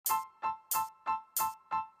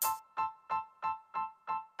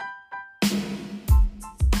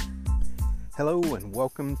Hello and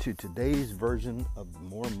welcome to today's version of the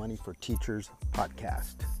More Money for Teachers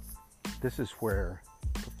podcast. This is where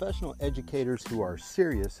professional educators who are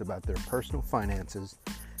serious about their personal finances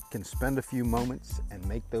can spend a few moments and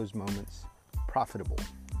make those moments profitable.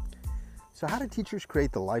 So how do teachers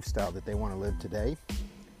create the lifestyle that they want to live today?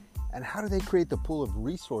 And how do they create the pool of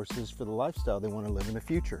resources for the lifestyle they want to live in the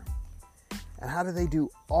future? And how do they do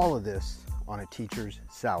all of this on a teacher's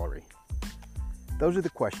salary? Those are the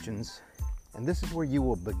questions, and this is where you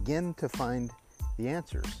will begin to find the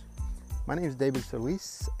answers. My name is David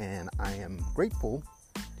Solis, and I am grateful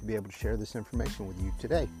to be able to share this information with you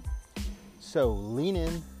today. So lean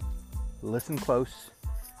in, listen close,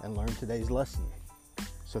 and learn today's lesson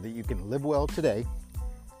so that you can live well today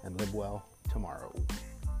and live well tomorrow.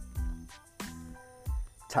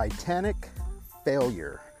 Titanic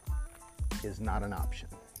failure is not an option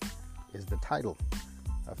is the title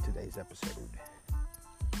of today's episode.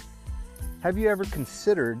 Have you ever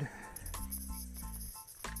considered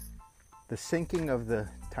the sinking of the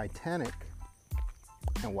Titanic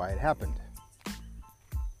and why it happened?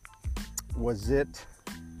 Was it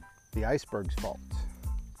the iceberg's fault?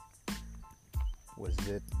 Was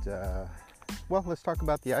it, let's talk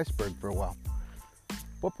about the iceberg for a while.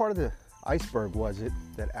 What part of the iceberg was it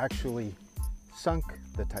that actually sunk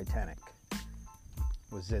the Titanic?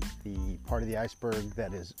 Was it the part of the iceberg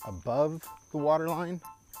that is above the waterline?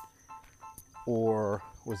 Or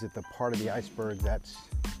was it the part of the iceberg that's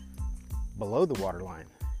below the waterline?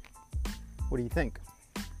 What do you think?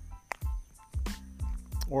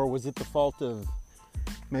 Or was it the fault of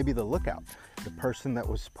maybe the lookout, the person that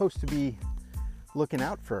was supposed to be looking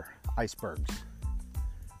out for icebergs?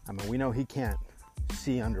 I mean, we know he can't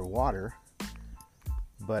see underwater,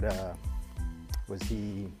 but was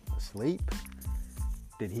he asleep?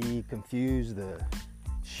 Did he confuse the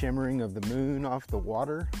shimmering of the moon off the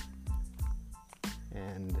water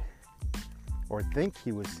or think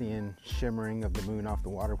he was seeing shimmering of the moon off the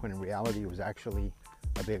water when in reality it was actually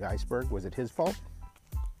a big iceberg? Was it his fault?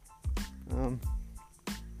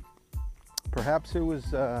 Perhaps it was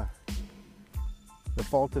the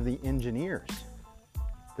fault of the engineers,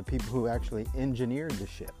 the people who actually engineered the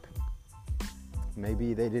ship.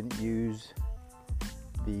 Maybe they didn't use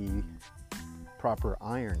the proper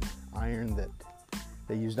iron that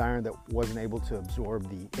they used iron that wasn't able to absorb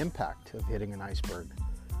the impact of hitting an iceberg.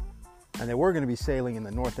 And they were going to be sailing in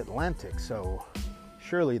the North Atlantic, so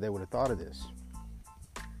surely they would have thought of this.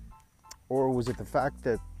 Or was it the fact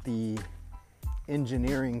that the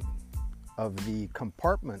engineering of the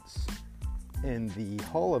compartments in the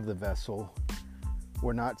hull of the vessel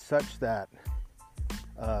were not such that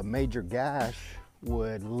a major gash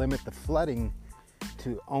would limit the flooding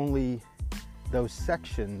to only those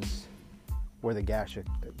sections where the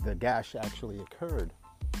gash actually occurred?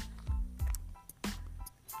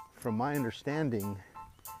 From my understanding,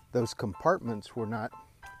 those compartments were not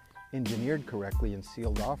engineered correctly and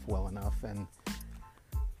sealed off well enough, and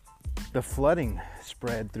the flooding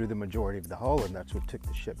spread through the majority of the hull, and that's what took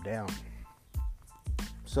the ship down.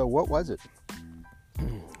 So what was it?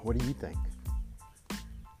 What do you think?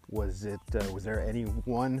 Was there any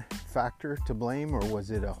one factor to blame, or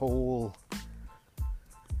was it a whole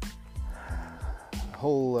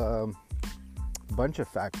bunch of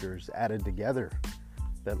factors added together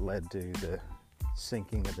that led to the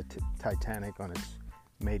sinking of the Titanic on its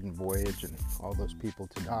maiden voyage and all those people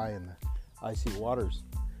to die in the icy waters?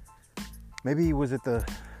 Maybe was it the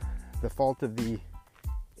fault of the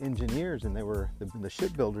engineers, and they were the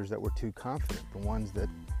shipbuilders that were too confident, the ones that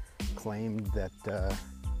claimed that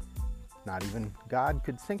not even God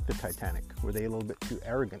could sink the Titanic? Were they a little bit too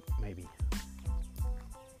arrogant, maybe?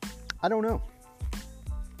 I don't know.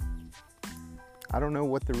 I don't know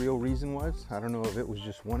what the real reason was. I don't know if it was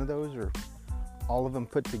just one of those or all of them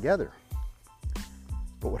put together.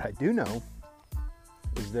 But what I do know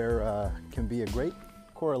is there can be a great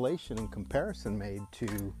correlation and comparison made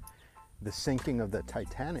to the sinking of the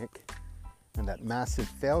Titanic and that massive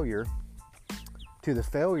failure to the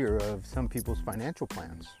failure of some people's financial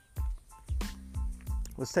plans.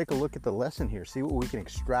 Let's take a look at the lesson here, see what we can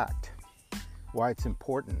extract, why it's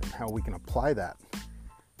important, and how we can apply that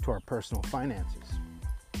to our personal finances.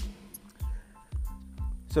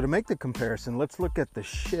 So to make the comparison, let's look at the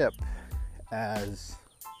ship as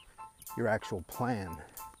your actual plan,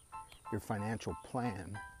 your financial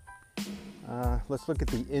plan. Let's look at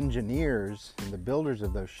the engineers and the builders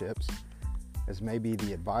of those ships as maybe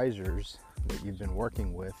the advisors that you've been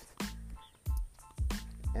working with.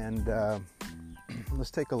 And let's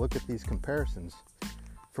take a look at these comparisons.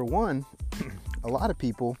 For one, a lot of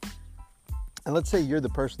people, and let's say you're the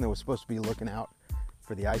person that was supposed to be looking out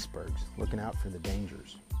for the icebergs, looking out for the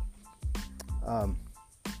dangers. A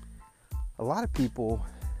lot of people,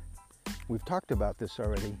 we've talked about this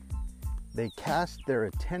already, they cast their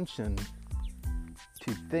attention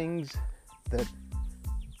to things that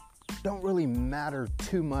don't really matter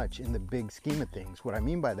too much in the big scheme of things. What I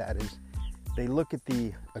mean by that is they look at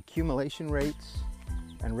the accumulation rates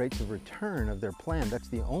and rates of return of their plan. That's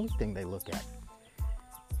the only thing they look at.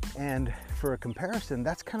 And for a comparison,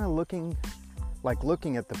 that's kind of looking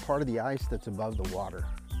at the part of the ice that's above the water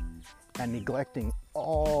and neglecting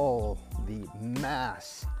all the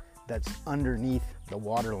mass that's underneath the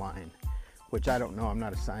water line, which I don't know, I'm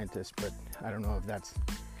not a scientist, but I don't know if that's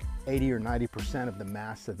 80 or 90% of the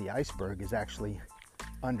mass of the iceberg is actually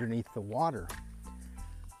underneath the water.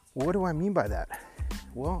 Well, what do I mean by that?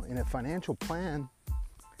 Well, in a financial plan,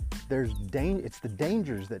 it's the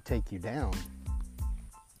dangers that take you down.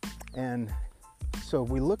 And so if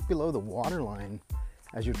we look below the waterline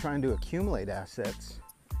as you're trying to accumulate assets,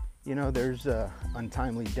 there's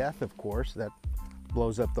untimely death, of course, that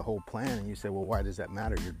blows up the whole plan. And you say, well, why does that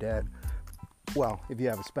matter? You're dead. Well, if you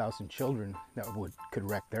have a spouse and children, that could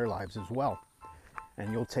wreck their lives as well.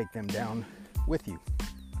 And you'll take them down with you.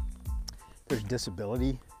 There's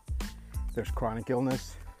disability. There's chronic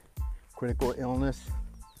illness, critical illness,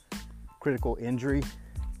 critical injury.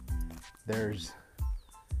 There's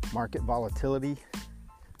market volatility,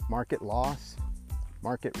 market loss,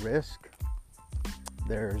 market risk.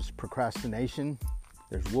 There's procrastination.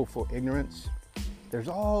 There's willful ignorance. There's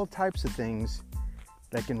all types of things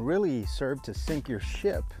that can really serve to sink your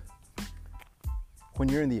ship when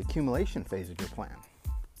you're in the accumulation phase of your plan.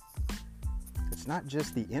 It's not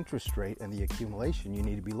just the interest rate and the accumulation you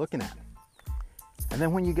need to be looking at. And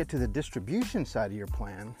then when you get to the distribution side of your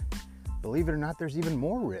plan, believe it or not, there's even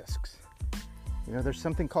more risks. There's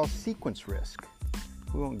something called sequence risk.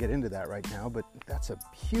 We won't get into that right now, but that's a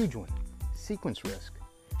huge one, sequence risk.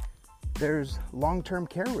 There's long-term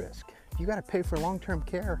care risk. If you got to pay for long-term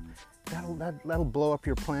care, that'll blow up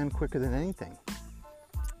your plan quicker than anything.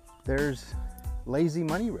 There's lazy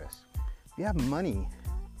money risk. If you have money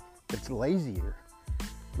that's lazier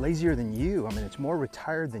than you, it's more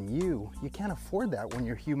retired than you can't afford that when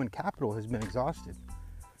your human capital has been exhausted.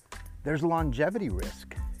 There's longevity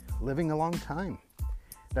risk, living a long time.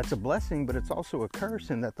 That's a blessing, but it's also a curse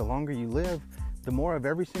in that the longer you live, the more of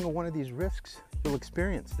every single one of these risks you'll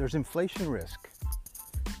experience. There's inflation risk.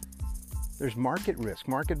 There's market risk,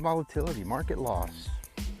 market volatility, market loss.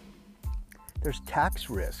 There's tax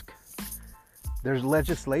risk. There's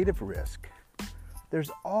legislative risk. There's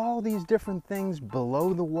all these different things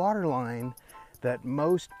below the waterline that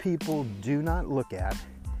most people do not look at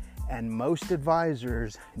and most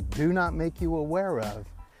advisors do not make you aware of,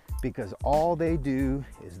 because all they do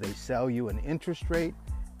is they sell you an interest rate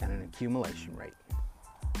and an accumulation rate.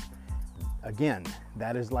 Again,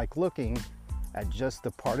 that is like looking at just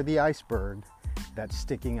the part of the iceberg that's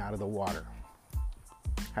sticking out of the water.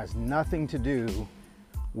 Has nothing to do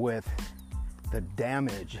with the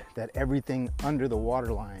damage that everything under the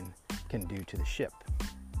waterline can do to the ship.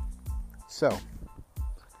 So,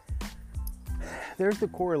 there's the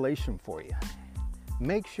correlation for you.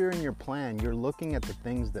 Make sure in your plan you're looking at the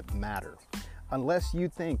things that matter. Unless you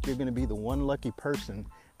think you're going to be the one lucky person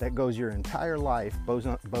that goes your entire life,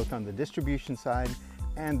 both on the distribution side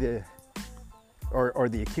and the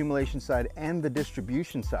accumulation side and the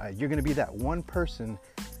distribution side, you're going to be that one person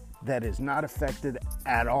that is not affected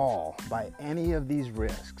at all by any of these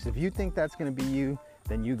risks. If you think that's going to be you,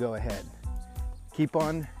 then you go ahead. Keep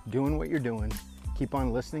on doing what you're doing. Keep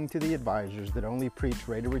on listening to the advisors that only preach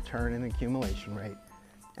rate of return and accumulation rate,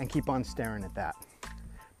 and keep on staring at that.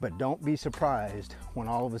 But don't be surprised when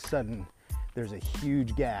all of a sudden there's a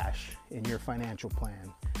huge gash in your financial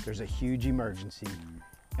plan. There's a huge emergency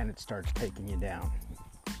and it starts taking you down.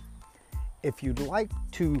 If you'd like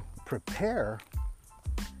to prepare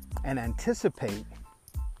and anticipate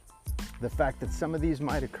the fact that some of these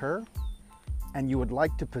might occur, and you would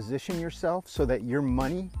like to position yourself so that your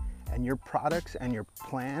money and your products and your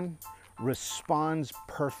plan responds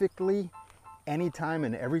perfectly anytime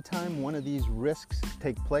and every time one of these risks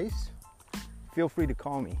take place, feel free to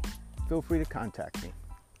call me. Feel free to contact me.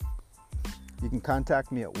 You can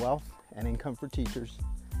contact me at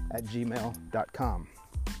wealthandincome4teachers@gmail.com.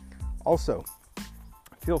 Also,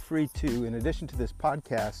 feel free to, in addition to this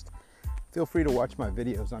podcast, feel free to watch my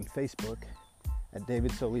videos on Facebook at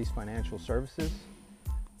David Solis Financial Services,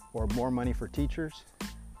 or More Money for Teachers,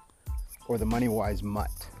 or The Money Wise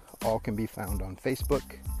Mutt. All can be found on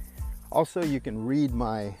Facebook. Also, you can read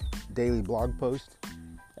my daily blog post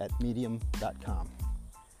at medium.com.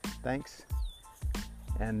 Thanks,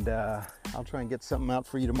 and I'll try and get something out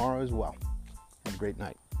for you tomorrow as well. Have a great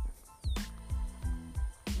night.